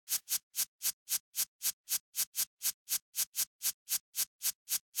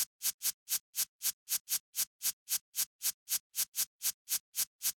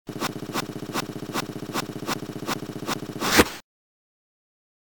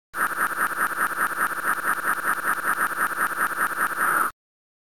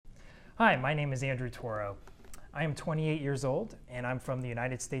Hi, my name is Andrew Toro. I am 28 years old and I'm from the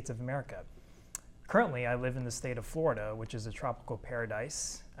United States of America. Currently, I live in the state of Florida, which is a tropical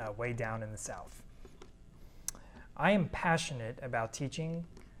paradise way down in the south. I am passionate about teaching,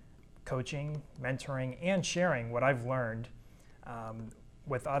 coaching, mentoring, and sharing what I've learned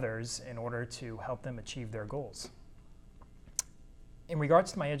with others in order to help them achieve their goals. In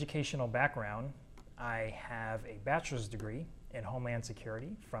regards to my educational background, I have a bachelor's degree in Homeland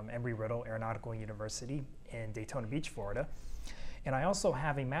Security from Embry-Riddle Aeronautical University in Daytona Beach, Florida. And I also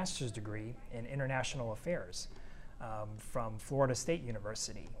have a master's degree in International Affairs from Florida State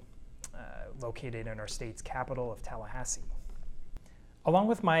University, located in our state's capital of Tallahassee. Along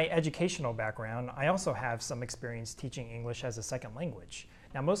with my educational background, I also have some experience teaching English as a second language.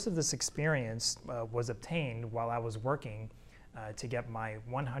 Now, most of this experience was obtained while I was working to get my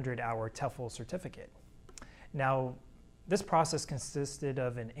 100-hour TEFL certificate. Now, this process consisted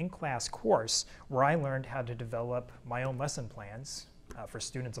of an in-class course where I learned how to develop my own lesson plans for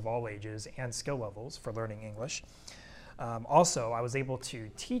students of all ages and skill levels for learning English. Also, I was able to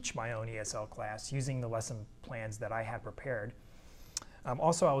teach my own ESL class using the lesson plans that I had prepared.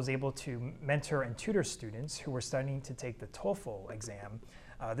 Also, I was able to mentor and tutor students who were studying to take the TOEFL exam.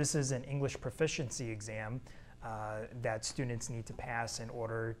 This is an English proficiency exam that students need to pass in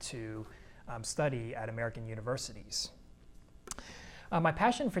order to study at American universities. My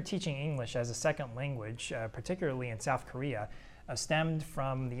passion for teaching English as a second language, particularly in South Korea, stemmed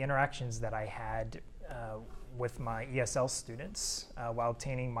from the interactions that I had with my ESL students while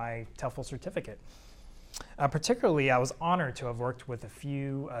obtaining my TEFL certificate. Particularly, I was honored to have worked with a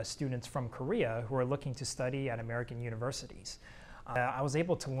few students from Korea who are looking to study at American universities. I was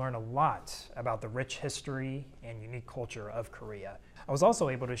able to learn a lot about the rich history and unique culture of Korea. I was also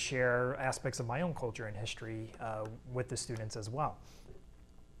able to share aspects of my own culture and history with the students as well.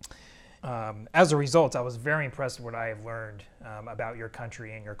 As a result, I was very impressed with what I have learned about your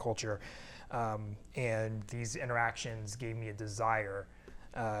country and your culture, and these interactions gave me a desire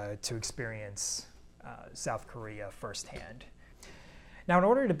to experience South Korea firsthand. Now, in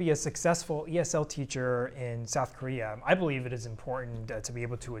order to be a successful ESL teacher in South Korea, I believe it is important to be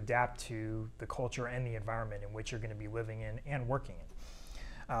able to adapt to the culture and the environment in which you're going to be living in and working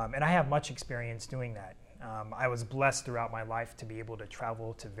in. And I have much experience doing that. I was blessed throughout my life to be able to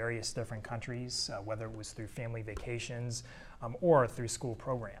travel to various different countries, whether it was through family vacations or through school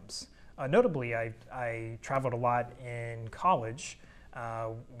programs. Notably, I traveled a lot in college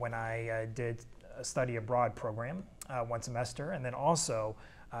when I did a study abroad program one semester, and then also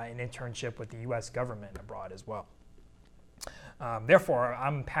an internship with the U.S. government abroad as well. Therefore,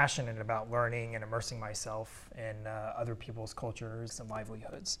 I'm passionate about learning and immersing myself in other people's cultures and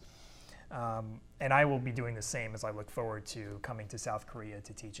livelihoods. And I will be doing the same as I look forward to coming to South Korea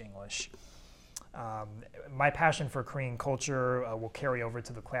to teach English. My passion for Korean culture will carry over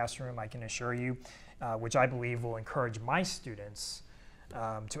to the classroom, I can assure you, which I believe will encourage my students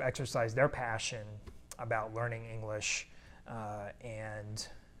to exercise their passion about learning English and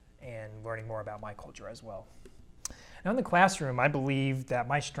learning more about my culture as well. Now, in the classroom, I believe that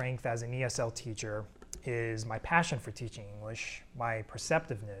my strength as an ESL teacher is my passion for teaching English, my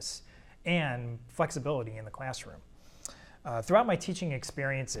perceptiveness, and flexibility in the classroom. Throughout my teaching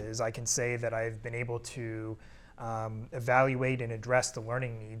experiences, I can say that I've been able to evaluate and address the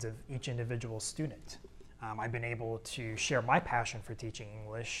learning needs of each individual student. I've been able to share my passion for teaching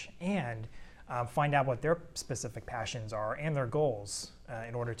English and find out what their specific passions are and their goals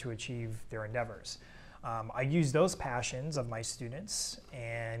in order to achieve their endeavors. I use those passions of my students,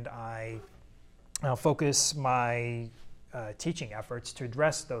 and I focus my teaching efforts to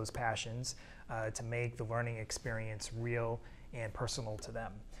address those passions to make the learning experience real and personal to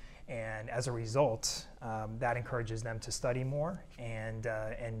them. And as a result, that encourages them to study more and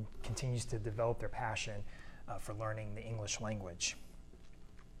continues to develop their passion for learning the English language.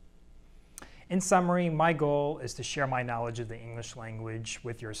 In summary, my goal is to share my knowledge of the English language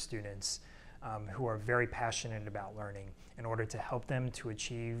with your students who are very passionate about learning in order to help them to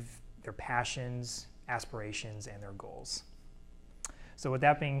achieve their passions, aspirations, and their goals. So with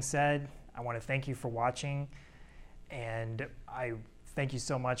that being said, I want to thank you for watching, and I thank you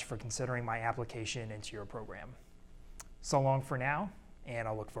so much for considering my application into your program. So long for now, and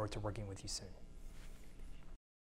I'll look forward to working with you soon.